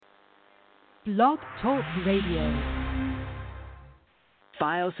Blog Talk Radio.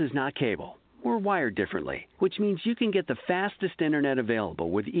 Fios is not cable. We're wired differently, which means you can get the fastest internet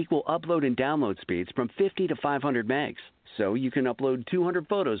available with equal upload and download speeds from 50 to 500 megs. So you can upload 200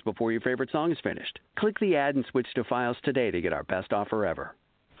 photos before your favorite song is finished. Click the ad and switch to Fios today to get our best offer ever.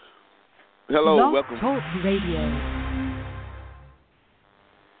 Hello, Blog welcome. Talk Radio.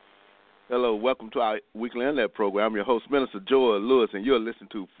 Hello, welcome to our weekly internet program. I'm your host, Minister Joel Lewis, and you're listening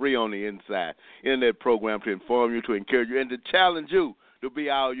to Free on the Inside internet program to inform you, to encourage you, and to challenge you to be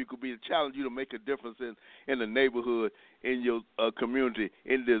all you could be, to challenge you to make a difference in the neighborhood, in your community,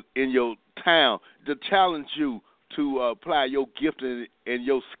 in your town, to challenge you to apply your gift and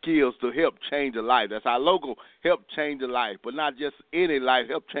your skills to help change a life. That's our logo, help change a life, but not just any life,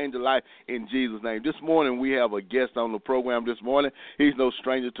 help change a life in Jesus' name. This morning we have a guest on the program this morning. He's no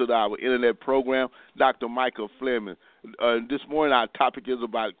stranger to our internet program, Dr. Michael Fleming. This morning our topic is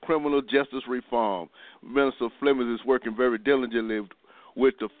about criminal justice reform. Minister Fleming is working very diligently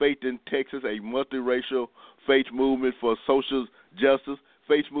with the Faith in Texas, a multiracial faith movement for social justice.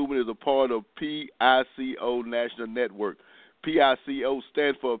 Faith movement is a part of PICO National Network. PICO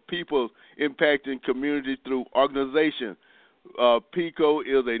stands for People Impacting Community Through Organization. PICO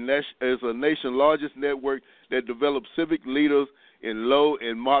is a nation's largest network that develops civic leaders in low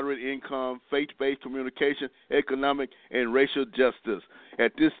and moderate income, faith-based communication, economic, and racial justice.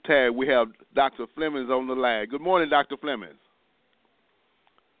 At this time, we have Dr. Fleming on the line. Good morning, Dr. Fleming.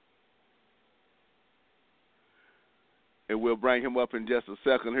 And we'll bring him up in just a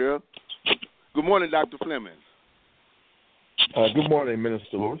second here. Good morning, Dr. Fleming. Good morning,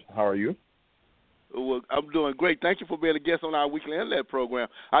 Minister Lewis. How are you? Well, I'm doing great. Thank you for being a guest on our weekly internet program.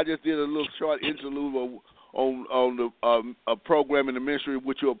 I just did a little short interlude on the a program in the ministry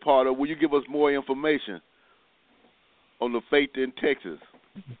which you're a part of. Will you give us more information on the Faith in Texas?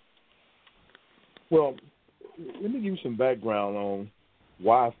 Well, let me give you some background on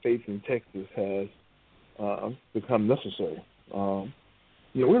why Faith in Texas has become necessary.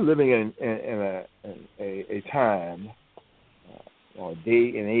 We're living in a time or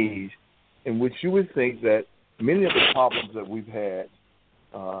day and age in which you would think that many of the problems that we've had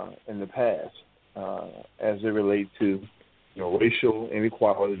in the past, as they relate to racial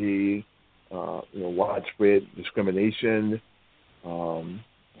inequality, widespread discrimination,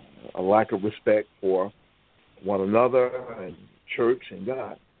 a lack of respect for one another and church and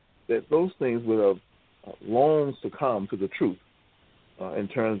God, that those things would have long succumb to the truth in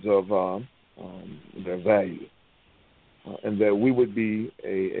terms of their value, and that we would be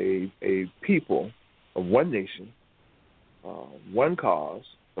a people of one nation, one cause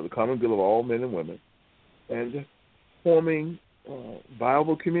for the common good of all men and women, and forming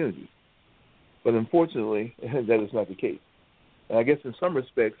viable communities. But unfortunately, that is not the case. And I guess in some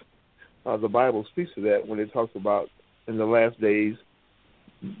respects, the Bible speaks to that when it talks about in the last days,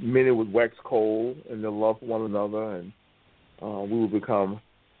 many would wax cold in their love for one another, and we will become,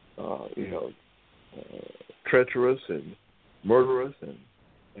 treacherous and murderous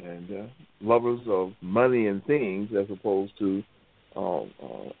and lovers of money and things as opposed to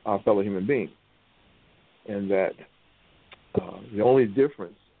our fellow human beings. And that the only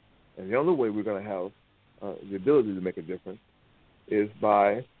difference and the only way we're going to have the ability to make a difference is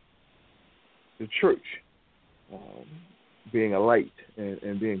by the church being a light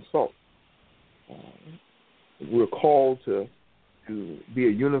and being salt. We're called to be a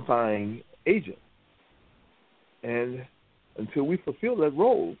unifying agent. And until we fulfill that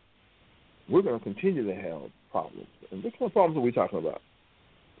role, we're going to continue to have problems. And what kind of problems are we talking about?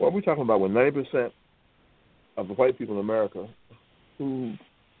 Well, we're talking about when 90% of the white people in America who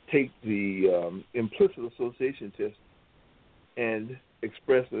take the implicit association test and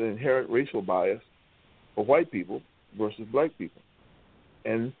express an inherent racial bias for white people versus black people,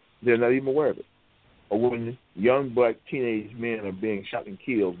 and they're not even aware of it. Or when young black teenage men are being shot and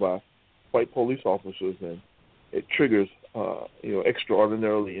killed by white police officers, and it triggers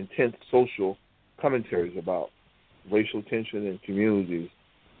extraordinarily intense social commentaries about racial tension in communities,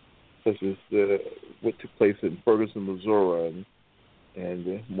 such as what took place in Ferguson, Missouri,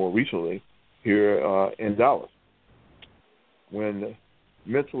 and more recently here in Dallas, when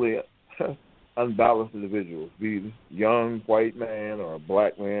mentally unbalanced individuals, be it a young white man or a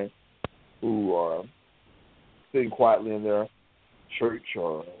black man, who are sitting quietly in their church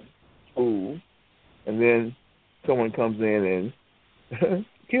or school, and then someone comes in and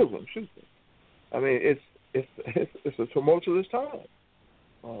kills them, shoots them. I mean, it's a tumultuous time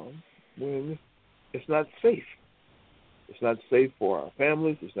when it's not safe. It's not safe for our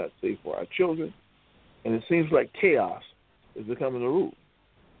families. It's not safe for our children. And it seems like chaos is becoming the rule.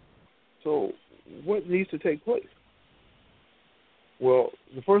 So what needs to take place? Well,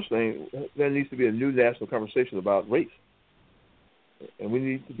 the first thing, there needs to be a new national conversation about race. And we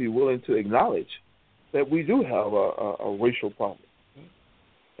need to be willing to acknowledge that we do have a racial problem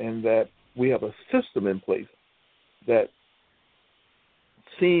and that we have a system in place that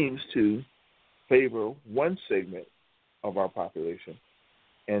seems to favor one segment of our population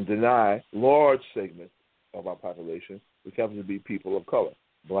and deny large segments of our population, which happen to be people of color,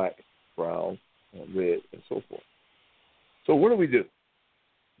 black, brown, red, and so forth. So what do?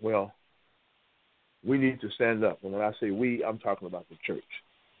 Well, we need to stand up. And when I say we, I'm talking about the church.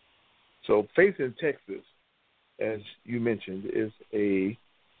 So Faith in Texas, as you mentioned, is a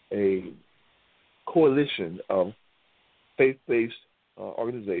coalition of faith-based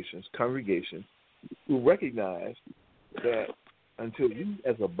organizations, congregations, who recognize that until we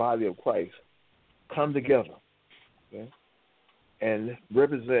as a body of Christ come together, okay, and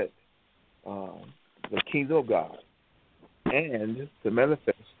represent the kingdom of God and to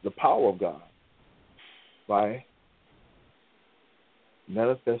manifest the power of God by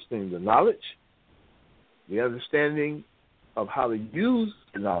manifesting the knowledge, the understanding of how to use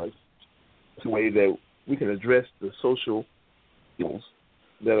the knowledge in a way that we can address the social ills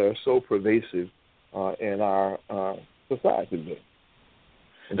that are so pervasive in our society today.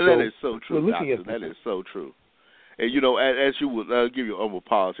 And that is so true, Doctor. That is so true. And, you know, as you would, I'll give you a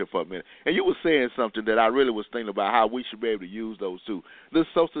pause here for a minute. And you were saying something that I really was thinking about how we should be able to use those two. This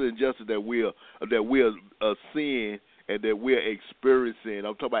social injustice that we're seeing and that we're experiencing,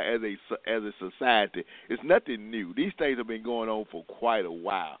 I'm talking about as a society, it's nothing new. These things have been going on for quite a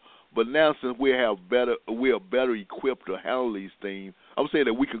while. But now since we are better equipped to handle these things, I'm saying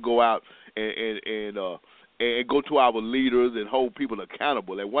that we could go out and go to our leaders and hold people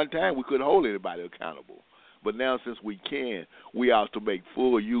accountable. At one time, we couldn't hold anybody accountable. But now, since we can, we have to make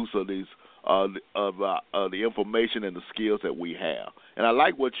full use of these the information and the skills that we have. And I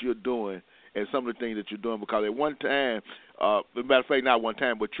like what you're doing and some of the things that you're doing, because at one time, as a matter of fact, not one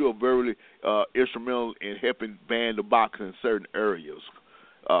time, but you're very instrumental in helping ban the box in certain areas.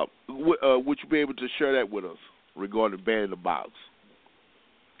 Would you be able to share that with us regarding banning the box?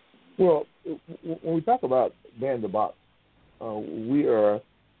 Well, when we talk about ban the box, we are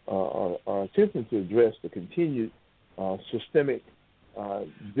attempting to address the continued systemic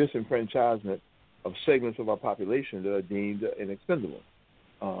disenfranchisement of segments of our population that are deemed inexpendable.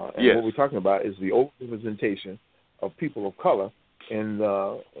 And yes. What we're talking about is the overrepresentation of people of color in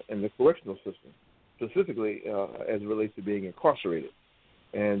the correctional system, specifically as it relates to being incarcerated.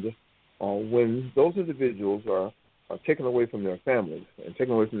 And when those individuals are taken away from their families and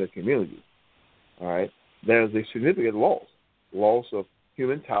taken away from their communities, all right, there's a significant loss of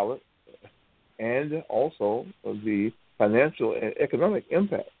human talent and also of the financial and economic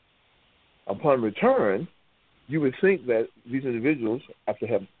impact. Upon return, you would think that these individuals, after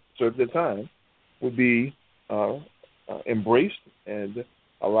having served their time, would be embraced and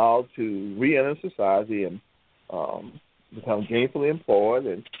allowed to re-enter society and become gainfully employed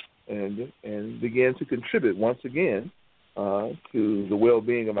and begin to contribute once again to the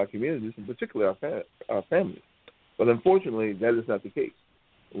well-being of our communities, and particularly our families. But unfortunately, that is not the case.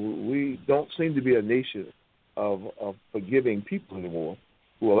 We don't seem to be a nation of forgiving people anymore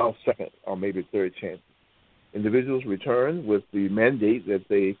who allow second or maybe third chances. Individuals return with the mandate that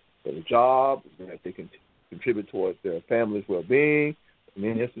they get a job, that they can contribute towards their family's well-being. In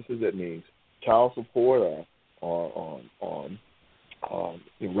many instances, that means child support or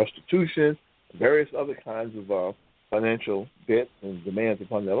restitution, various other kinds of financial debts and demands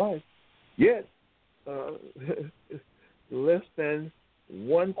upon their life. Yet, less than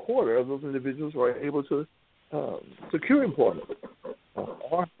 1/4 of those individuals are able to secure employment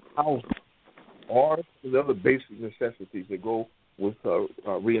or housing or the other basic necessities that go with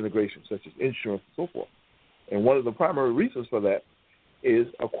reintegration, such as insurance and so forth. And one of the primary reasons for that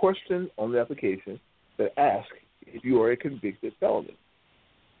is a question on the application that asks if you are a convicted felon.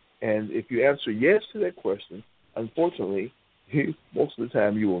 And if you answer yes to that question, unfortunately, most of the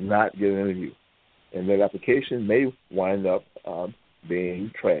time you will not get an interview. And that application may wind up being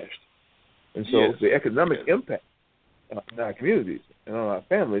trashed. And so yes. the economic impact on our communities and on our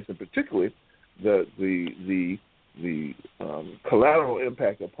families, and particularly the collateral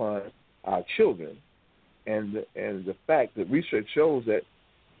impact upon our children, and the fact that research shows that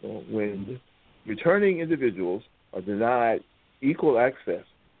when returning individuals are denied equal access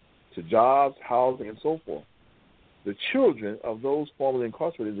to jobs, housing, and so forth, the children of those formerly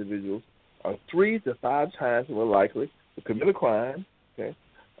incarcerated individuals are 3 to 5 times more likely to commit a crime, okay,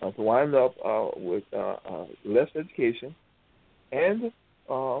 to wind up with less education, and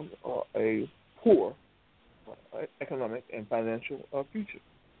a poor economic and financial future.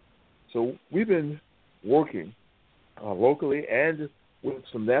 So we've been working locally and with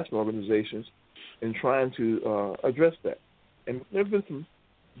some national organizations in trying to address that. And there have been some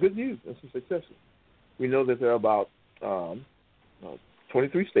good news and some successes. We know that there are about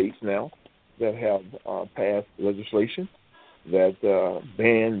 23 states now that have passed legislation that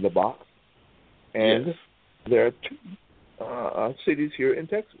ban the box. And yes. there are two cities here in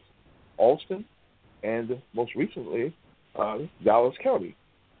Texas, Austin, and most recently, Dallas County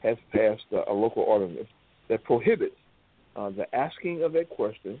has passed a local ordinance that prohibits the asking of that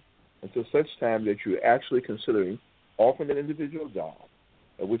question until such time that you're actually considering offering an individual job,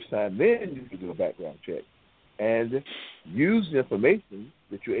 at which time then you can do a background check and use the information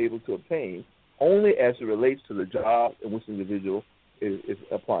that you're able to obtain only as it relates to the job in which the individual is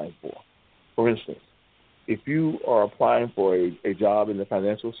applying for. For instance, if you are applying for a job in the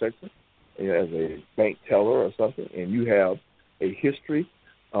financial sector, as a bank teller or something, and you have a history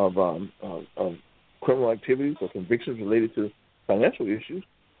of criminal activities or convictions related to financial issues,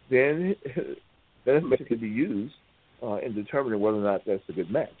 then that information can be used in determining whether or not that's a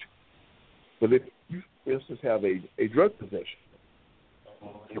good match. But if you, for instance, have a drug possession,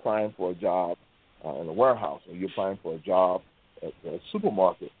 you're applying for a job in a warehouse, or you're applying for a job at a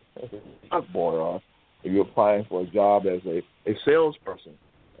supermarket, as a truck boy, or you're applying for a job as a salesperson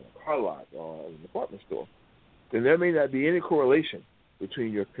in a car lot or in a department store, then there may not be any correlation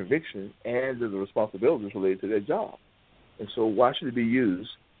between your conviction and the responsibilities related to that job. And so why should it be used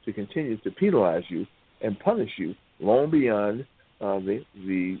to continue to penalize you and punish you long beyond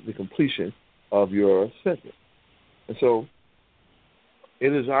the completion of your sentence? And so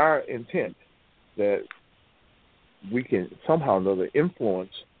it is our intent that we can somehow or another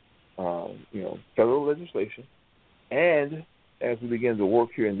influence federal legislation, and as we begin to work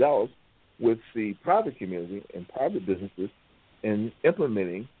here in Dallas with the private community and private businesses in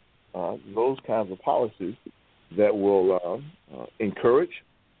implementing those kinds of policies that will encourage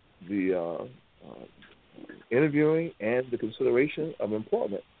the interviewing and the consideration of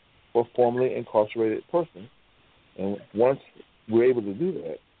employment for formerly incarcerated persons. And once we're able to do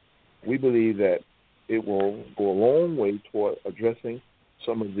that, we believe that it will go a long way toward addressing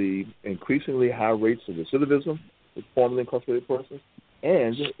some of the increasingly high rates of recidivism with formerly incarcerated persons,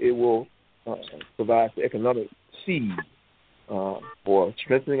 and it will provide the economic seed for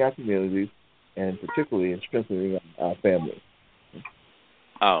strengthening our communities and particularly in strengthening our families.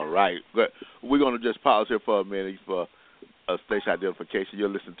 All right. But we're going to just pause here for a minute for station identification. You're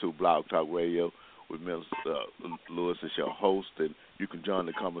listening to Blog Talk Radio with Minister Lewis as your host, and you can join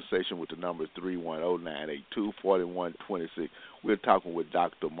the conversation with the number 310-982-4126. We're talking with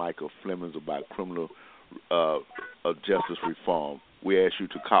Dr. Michael Flemings about criminal justice reform. We ask you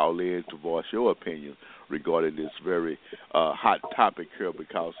to call in to voice your opinion regarding this very hot topic here,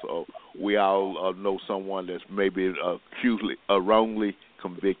 because we all know someone that's maybe wrongly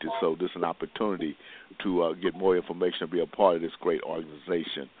convicted. So this is an opportunity to get more information and be a part of this great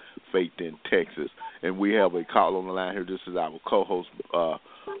organization, Faith in Texas. And we have a call on the line here. This is our co-host,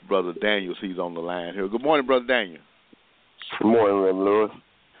 Brother Daniels. He's on the line here. Good morning, Brother Daniel. Good morning, Reverend Lewis.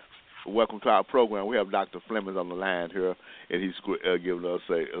 Welcome to our program. We have Dr. Flemings on the line here, and he's giving us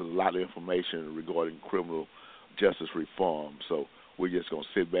a lot of information regarding criminal justice reform. So we're just going to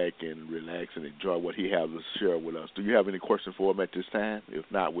sit back and relax and enjoy what he has to share with us. Do you have any questions for him at this time? If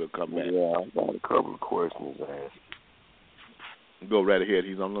not, we'll come back. Yeah, I've got a couple of questions to ask. Go right ahead.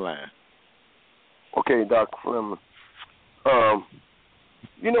 He's on the line. Okay, Dr. Fleming.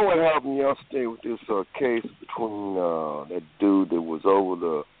 You know what happened yesterday with this case between that dude that was over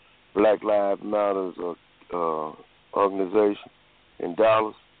the Black Lives Matter organization in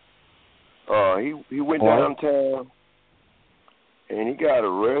Dallas? He went downtown and he got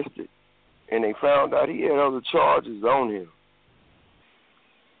arrested, and they found out he had other charges on him.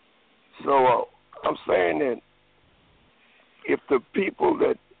 So I'm saying that if the people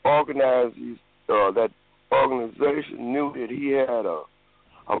that organized that organization knew that he had a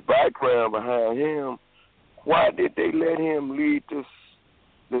background behind him, why did they let him lead this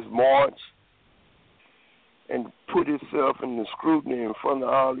march and put himself in the scrutiny in front of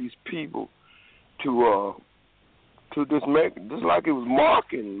all these people to just make just like it was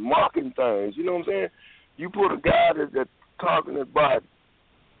mocking things? You know what I'm saying? You put a guy that's talking about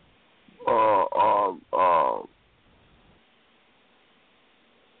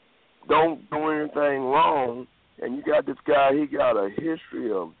don't do anything wrong, and you got this guy, he got a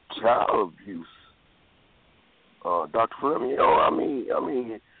history of child abuse. Dr. Fleming, I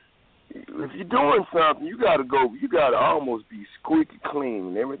mean, if you're doing something, you got to almost be squeaky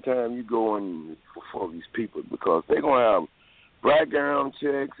clean every time you go in for these people, because they're going to have background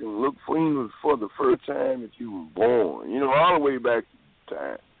checks and look for you for the first time that you were born, all the way back to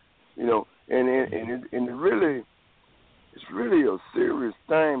time, and it's really a serious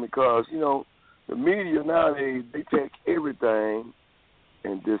thing, because, the media nowadays, they take everything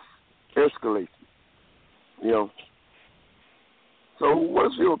and just escalate it, So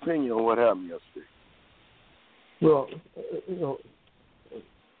what's your opinion on what happened yesterday? Well,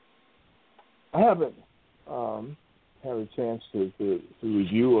 I haven't had a chance to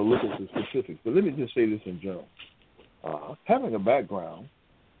review or look at the specifics, but let me just say this in general. Having a background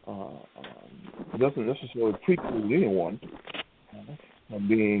doesn't necessarily preclude anyone from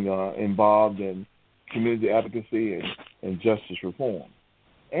being involved in community advocacy and justice reform.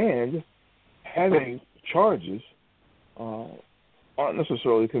 And having charges aren't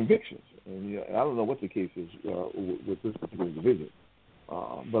necessarily convictions. And I don't know what the case is with this particular individual.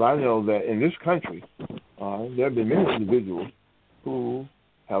 But I know that in this country, there have been many individuals who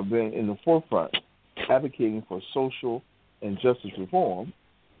have been in the forefront advocating for social and justice reform,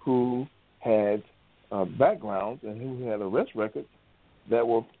 who had backgrounds and who had arrest records that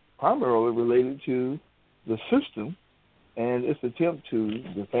were primarily related to the system and its attempt to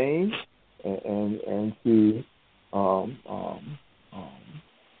defame and to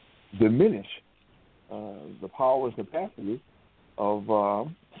diminish the power and capacity of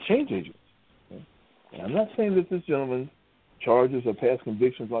change agents. Okay? And I'm not saying that this gentleman's charges or past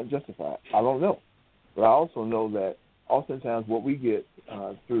convictions aren't justified. I don't know. But I also know that oftentimes what we get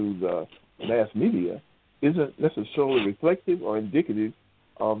through the mass media isn't necessarily reflective or indicative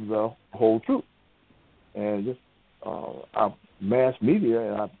of the whole truth. And our mass media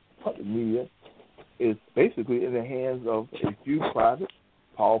and our public media is basically in the hands of a few private,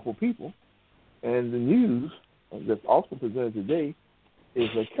 powerful people. And the news that's also presented today is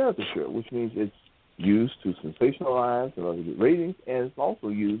a caricature, which means it's used to sensationalize and get ratings, and it's also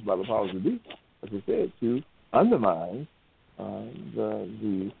used by the powers that be, as I said, to undermine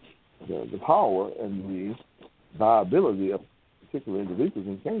the power and the viability of particular individuals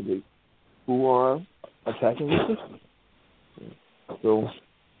and candidates who are attacking the system. So,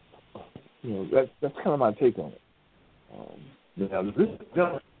 that's kind of my take on it. Now, this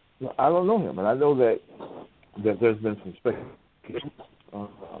gentleman, I don't know him, and I know that there's been some speculation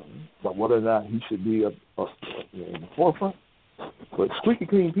about whether or not he should be in the forefront. But squeaky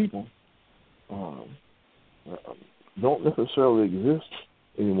clean people don't necessarily exist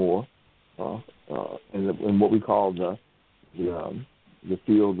anymore in what we call the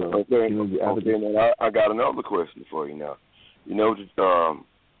field of community advocacy. I got another question for you now.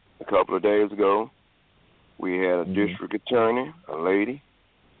 A couple of days ago, we had a district attorney, a lady,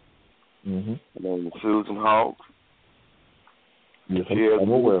 her name is Susan Hawk. Yes, she has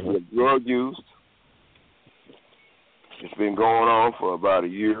been drug use. It's been going on for about a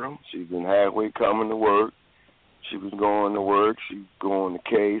year. She's been halfway coming to work. She was going to work. She was going to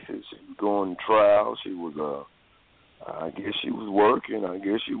cases. She was going to trials. She was, I guess she was working. I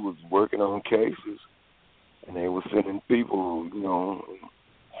guess she was working on cases. And they were sending people,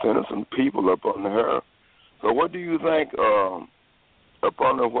 sending some people up under her. So what do you think up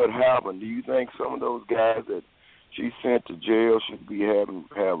under what happened? Do you think some of those guys that she sent to jail should be have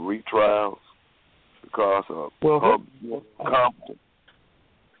retrials because of her competence?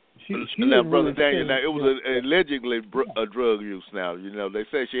 Now, Brother Daniel, it was allegedly a drug use now. They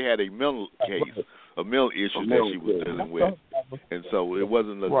said she had a mental case, a mental issue that she was dealing with. And so it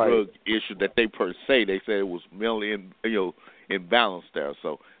wasn't a drug issue that they per se. They said it was mentally imbalanced there.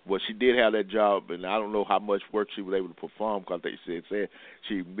 So, she did have that job, and I don't know how much work she was able to perform because they said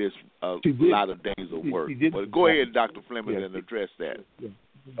she missed a lot of days of work. But go ahead, Dr. Fleming, and address that.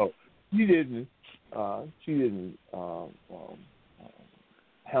 No, she didn't. She didn't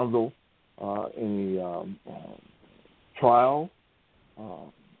handle any trial.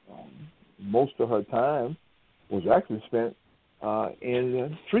 Most of her time was actually spent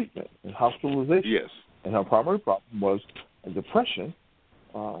in treatment and hospitalization. Yes. And her primary problem was depression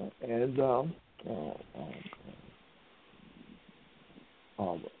and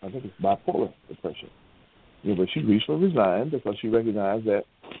I think it's bipolar depression. But she recently resigned because she recognized that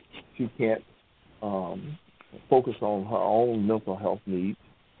she can't focus on her own mental health needs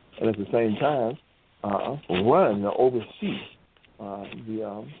and at the same time run or oversee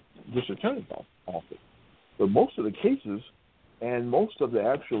the district attorney's office. But most of the cases and most of the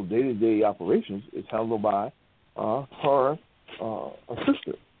actual day-to-day operations is handled by her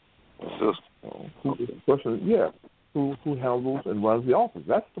assistant. who handles and runs the office.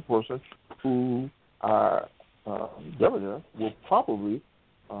 That's the person who our governor will probably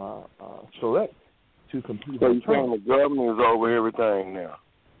select to complete. So you're saying the governor is over everything now?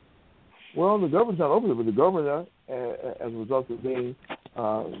 Well, the governor's not over it, but the governor, as a result of being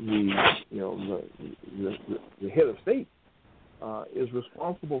the head of state, is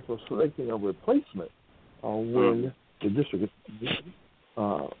responsible for selecting a replacement when the district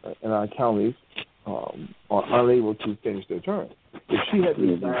and our counties are unable to finish their term. If she had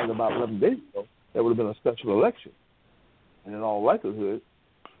resigned about 11 days ago, there would have been a special election, and in all likelihood,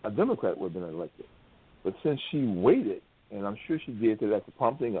 a Democrat would have been elected. But since she waited, and I'm sure she did that at the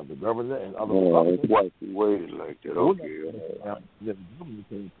prompting of the governor and other Republicans. Why she waited like that? Okay. The governor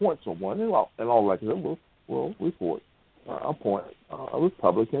can appoint someone, and all likelihood will report appoint a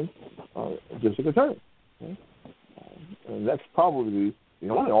Republican district attorney. Okay? And that's probably the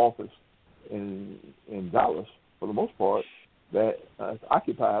only office in Dallas, for the most part, that is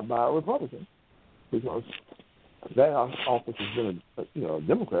occupied by a Republican, because that office has been a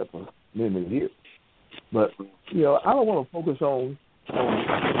Democrat for many years. But I don't want to focus on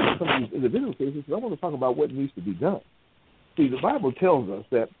some of these individual cases. I want to talk about what needs to be done. See, the Bible tells us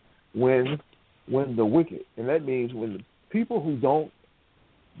that when the wicked, and that means when the people who don't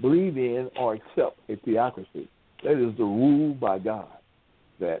believe in or accept a theocracy, that is the rule by God,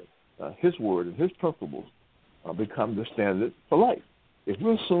 that His word and His principles become the standard for life. If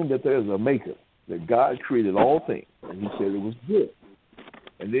we assume that there is a maker, that God created all things, and He said it was good,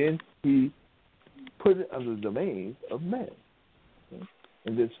 and then He put it under the domain of man. Okay?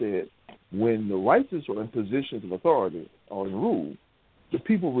 And it said, when the righteous are in positions of authority or in rule, the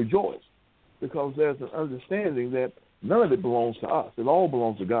people rejoice, because there's an understanding that none of it belongs to us. It all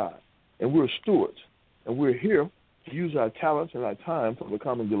belongs to God. And we're stewards. And we're here to use our talents and our time for the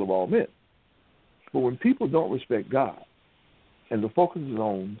common good of all men. But when people don't respect God, and the focus is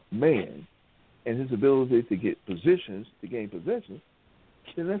on man and his ability to get positions, to gain possessions,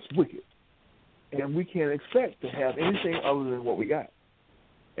 then that's wicked. And we can't expect to have anything other than what we got.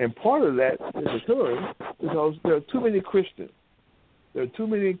 And part of that is occurring because there are too many Christians, there are too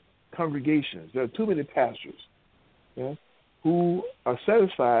many congregations, there are too many pastors who are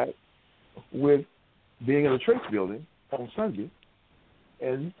satisfied with being in a church building on Sunday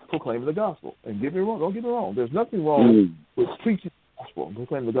and proclaiming the gospel. And don't get me wrong, there's nothing wrong with preaching the gospel and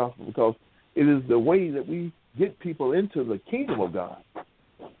proclaiming the gospel, because it is the way that we get people into the kingdom of God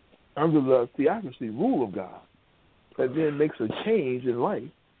under the theocracy rule of God that then makes a change in life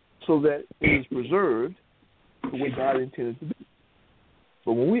so that it is preserved the way God intended to be.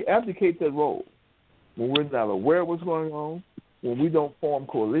 But when we abdicate that role, when we're not aware of what's going on, when we don't form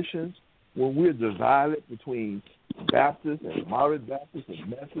coalitions, when we're divided between Baptists and moderate Baptists and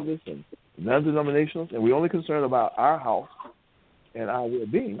Methodists and non-denominationals, and we're only concerned about our house and our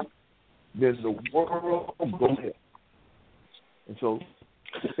well-being, then the world goes ahead. And so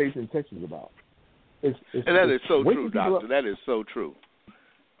faith in Texas about. And that is so true, Doctor. That is so true.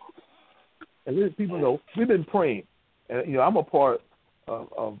 And then people know we've been praying. And I'm a part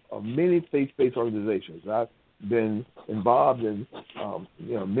of many faith-based organizations. I've been involved in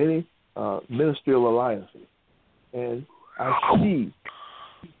many ministerial alliances, and I see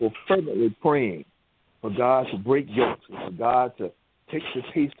people fervently praying for God to break yokes and for God to take the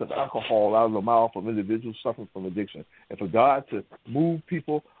taste of alcohol out of the mouth of individuals suffering from addiction, and for God to move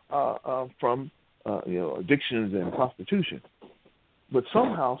people from addictions and prostitution. But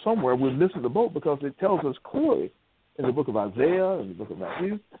somehow, somewhere, we're missing the boat, because it tells us clearly in the book of Isaiah and the book of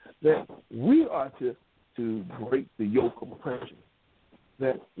Matthew that we are to break the yoke of oppression,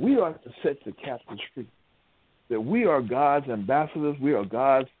 that we are to set the captives free, that we are God's ambassadors, we are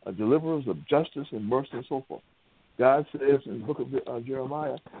God's deliverers of justice and mercy and so forth. God says in the book of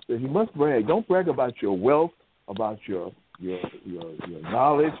Jeremiah that you must brag. Don't brag about your wealth, about your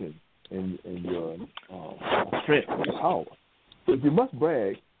knowledge and your strength and power. But you must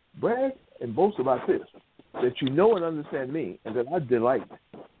brag and boast about this, that you know and understand me, and that I delight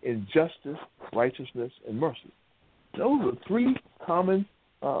in justice, righteousness, and mercy. Those are three common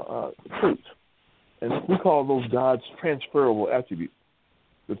traits, and we call those God's transferable attributes,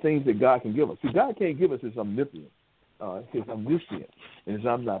 the things that God can give us. See, God can't give us His omnipotence, His omniscience, and His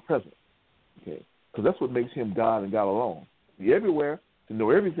omnipresence, okay? Because that's what makes Him God and God alone. To be everywhere, to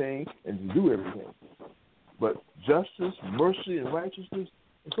know everything, and to do everything. But justice, mercy, and righteousness,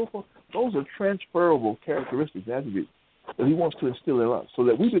 and so forth, those are transferable characteristics and attributes that He wants to instill in us, so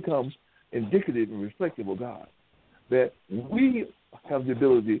that we become indicative and reflective of God, that we have the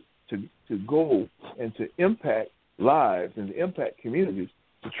ability to go and to impact lives and to impact communities,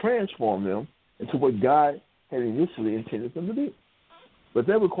 to transform them into what God had initially intended them to be. But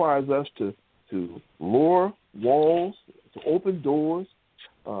that requires us to lower walls, to open doors,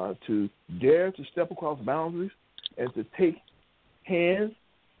 to dare to step across boundaries, and to take hands.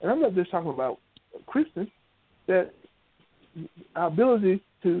 And I'm not just talking about Christians, that our ability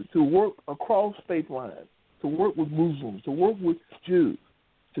to work across faith lines, to work with Muslims, to work with Jews,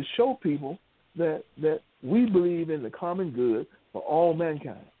 to show people that we believe in the common good for all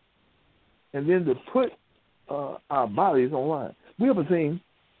mankind. And then to put our bodies online. We have a thing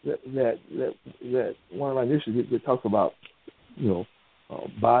that one of my initiatives that talks about,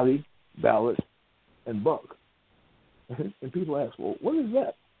 body, ballot, and buck. And people ask, well, what is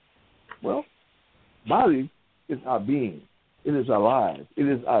that? Well, body is our being. It is our lives. It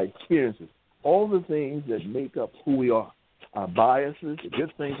is our experiences. All the things that make up who we are. Our biases, the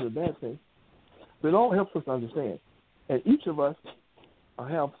good things and the bad things. But it all helps us understand. And each of us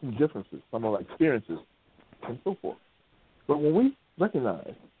have some differences, some of our experiences, and so forth. But when we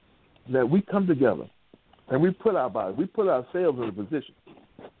recognize that we come together and we put our bodies, we put ourselves in a position,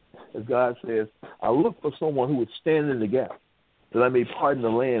 as God says, I look for someone who would stand in the gap, that I may pardon the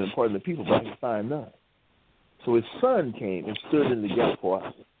land and pardon the people, but I can find none. So his son came and stood in the gap for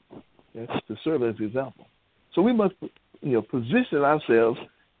us, to serve as an example. So we must, position ourselves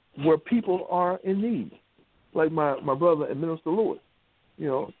where people are in need. Like my brother and Minister Lewis.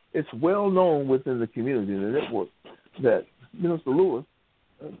 It's well known within the community and the network that Minister Lewis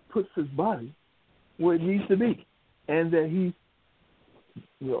puts his body where it needs to be, and that he,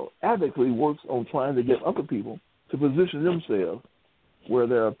 advocaatly works on trying to get other people to position themselves where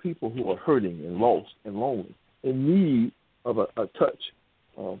there are people who are hurting and lost and lonely, in need of a touch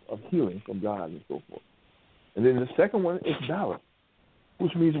of healing from God and so forth. And then the second one is balance,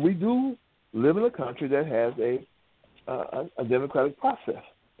 which means we do live in a country that has a democratic process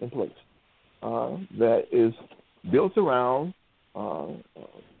in place that is built around our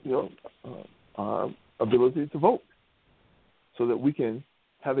ability to vote, so that we can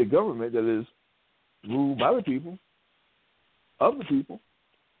have a government that is ruled by the people, of the people,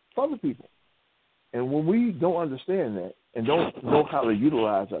 for the people. And when we don't understand that and don't know how to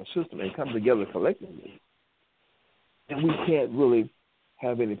utilize our system and come together collectively, then we can't really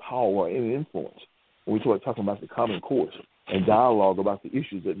have any power or any influence when we start talking about the common course and dialogue about the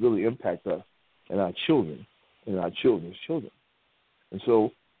issues that really impact us and our children and our children's children. And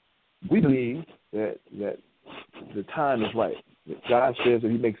so we believe that the time is right. That God says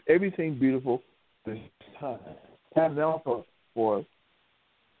that he makes everything beautiful this time. Time now for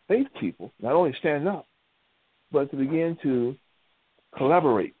faith people, not only stand up, but to begin to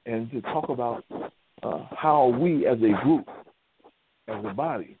collaborate and to talk about how we as a group, as a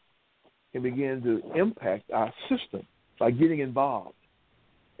body, can begin to impact our system by getting involved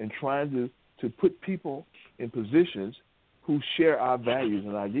and trying to put people in positions who share our values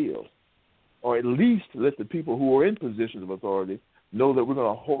and ideals, or at least let the people who are in positions of authority know that we're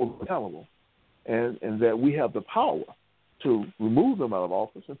going to hold them accountable and that we have the power to remove them out of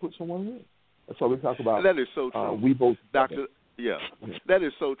office and put someone in. That's why we talk about. That is so true. We both, Doctor. Yeah, that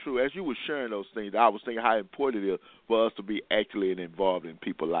is so true. As you were sharing those things, I was thinking how important it is for us to be actively and involved in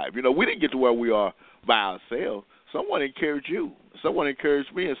people's lives. We didn't get to where we are by ourselves. Someone encouraged you. Someone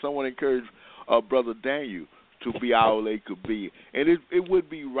encouraged me, and someone encouraged Brother Daniel to be all they could be. And it would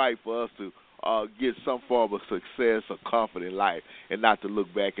be right for us to get some form of success or comfort in life and not to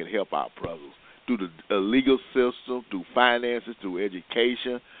look back and help our brothers through the legal system, through finances, through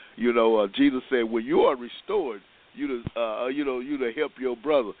education. Jesus said, when you are restored, you to help your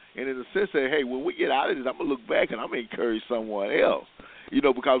brother. And in a sense, say, hey, when we get out of this, I'm going to look back and I'm going to encourage someone else.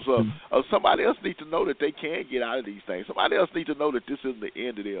 Because somebody else needs to know that they can get out of these things. Somebody else needs to know that this isn't the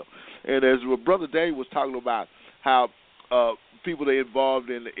end of them. And as Brother Dave was talking about how people that are involved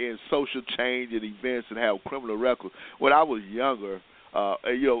in social change and events and have criminal records. When I was younger,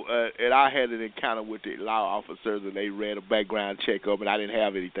 and I had an encounter with the law officers, and they ran a background check up, and I didn't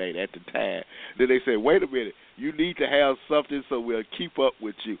have anything at the time. Then they said, wait a minute, you need to have something so we'll keep up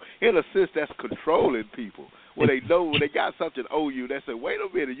with you. In a sense, that's controlling people. When they know, when they got something owe you, they say, wait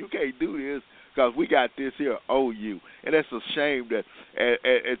a minute, you can't do this because we got this here owe you. And that's a shame that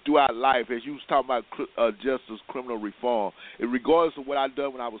throughout life, as you was talking about justice, criminal reform, and regardless of what I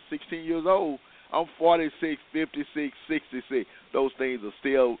done when I was 16 years old, I'm 46, 56, 66. Those things are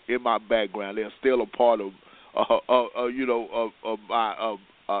still in my background. They're still a part of,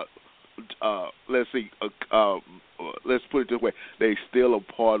 let's put it this way. They're still a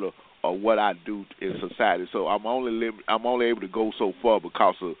part of what I do in society. So I'm only able to go so far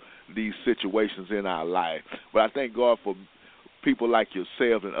because of these situations in our life. But I thank God for people like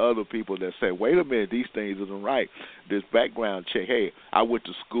yourself and other people that say, wait a minute, these things isn't right. This background check, hey, I went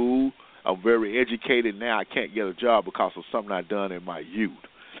to school, I'm very educated now, I can't get a job because of something I done in my youth.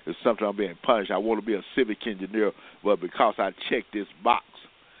 It's something I'm being punished. I want to be a civic engineer, but because I checked this box,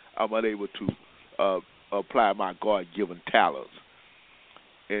 I'm unable to apply my God-given talents.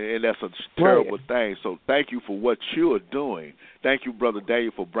 And that's a terrible thing. So thank you for what you're doing. Thank you, Brother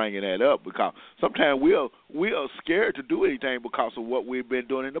Daniel, for bringing that up, because sometimes we are scared to do anything because of what we've been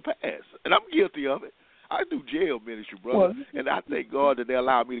doing in the past. And I'm guilty of it. I do jail ministry, brother, and I thank God that they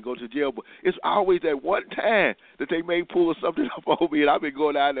allowed me to go to jail. But it's always that one time that they may pull something up on me, and I've been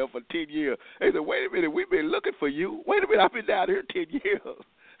going down there for 10 years. They said, wait a minute, we've been looking for you. Wait a minute, I've been down here 10 years.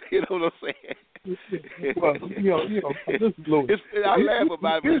 You know what I'm saying? Well, I laugh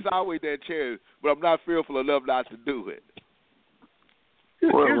about it, but it's always that chance. But I'm not fearful enough not to do it.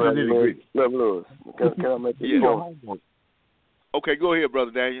 Well, Lewis, can I make this point? Okay, go ahead,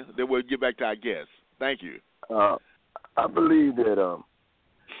 Brother Daniel. Then we'll get back to our guests. Thank you. I believe that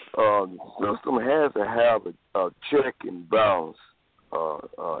the system has to have a check and balance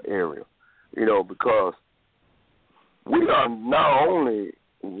area, because we are not only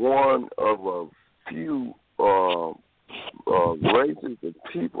one of a few races of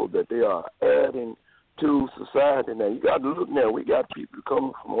people that they are adding to society. Now, you got to look now. We got people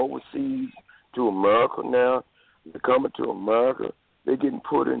coming from overseas to America now. They're coming to America. They're getting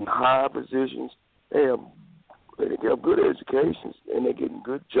put in high positions. They have good educations, and they're getting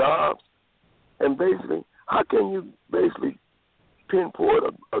good jobs. And basically, how can you basically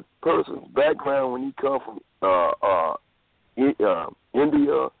pinpoint a person's background when you come from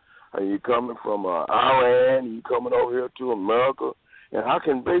India, and you're coming from Iran, and you're coming over here to America? And how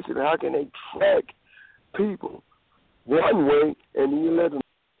can they track people one way, and then you let them